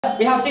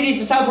We have CDs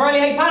for sale for only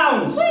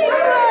 £8. We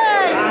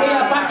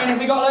are back in.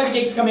 We've got a load of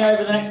gigs coming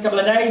over the next couple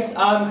of days.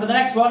 But the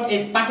next one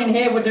is back in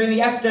here. We're doing the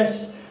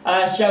EFTUS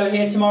show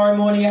here tomorrow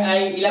morning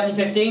at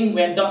 11:15.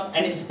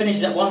 And it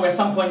finishes at 1. We're at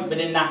some point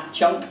within that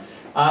chunk.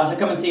 So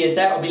come and see us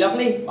there. It'll be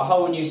lovely. A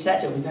whole new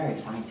set. It'll be very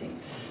exciting.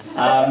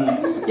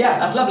 Yeah,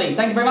 that's lovely.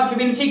 Thank you very much for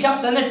being the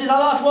Teacups. And this is our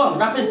last one.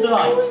 Rapper's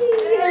Delight.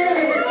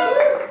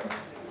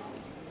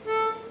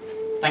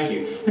 Thank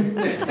you.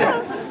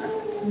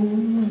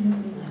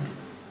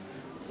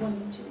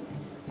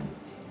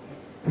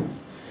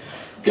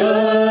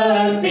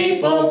 Good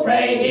people,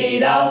 pray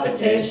heed our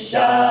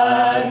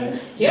petition.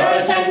 Your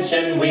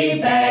attention we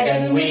beg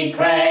and we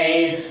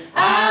crave.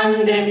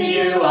 And if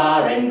you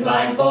are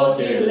inclined for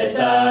to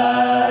listen,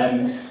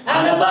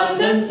 an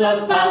abundance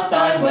of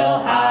pastime we'll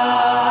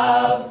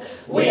have.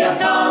 We have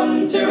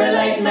come to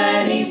relate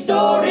many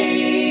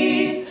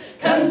stories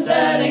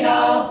concerning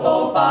our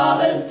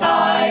forefathers'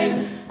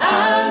 time,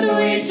 and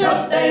we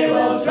trust they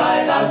will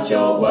drive out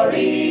your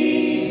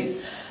worries.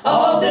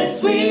 Of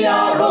this we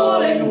are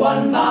all in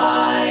one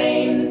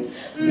mind.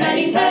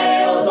 Many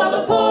tales of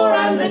the poor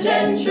and the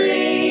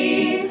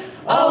gentry,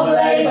 of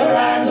labour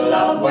and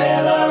love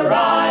will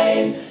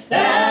arise. There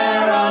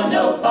are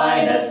no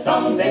finer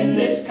songs in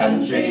this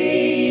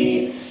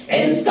country,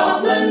 in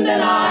Scotland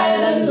and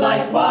Ireland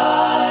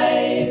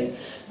likewise.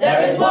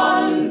 There is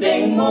one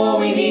thing more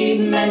we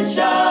need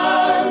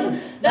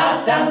mention,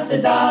 that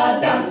dances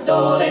are danced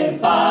all in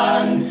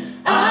fun.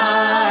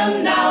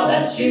 And now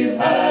that you've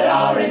heard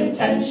our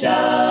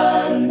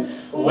intention,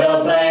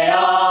 we'll play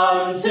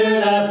on to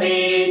the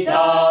beat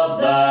of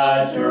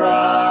the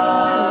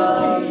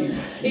drum.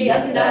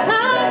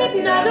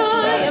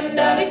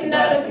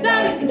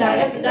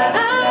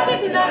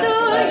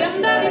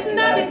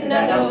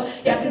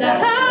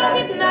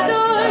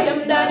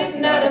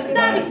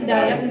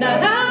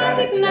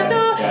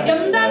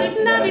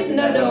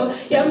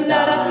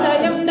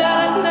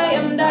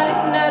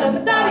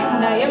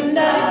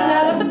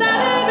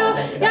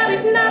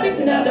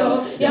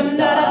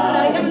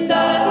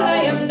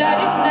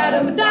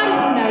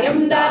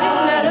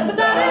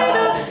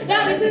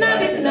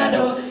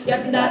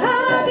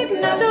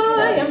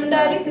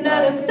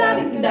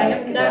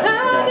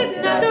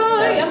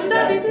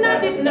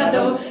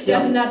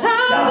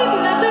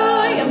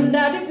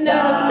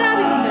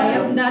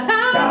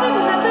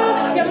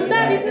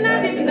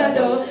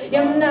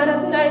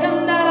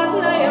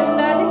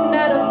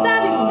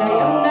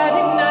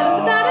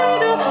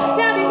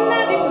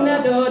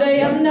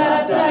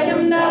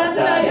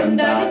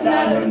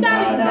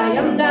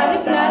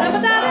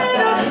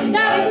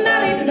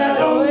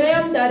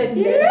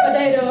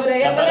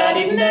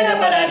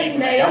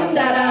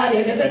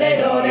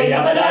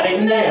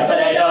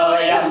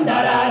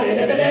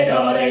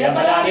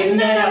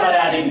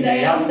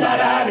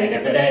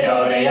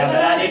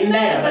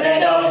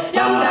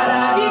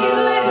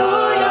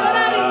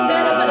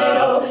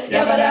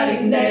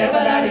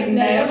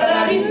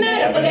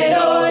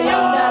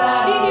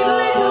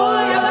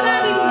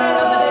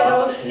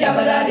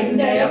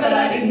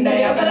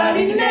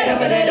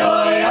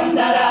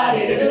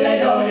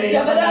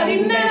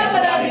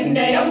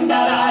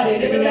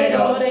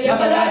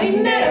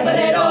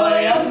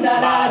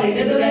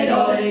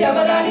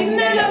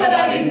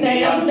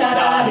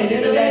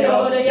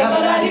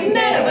 Yabba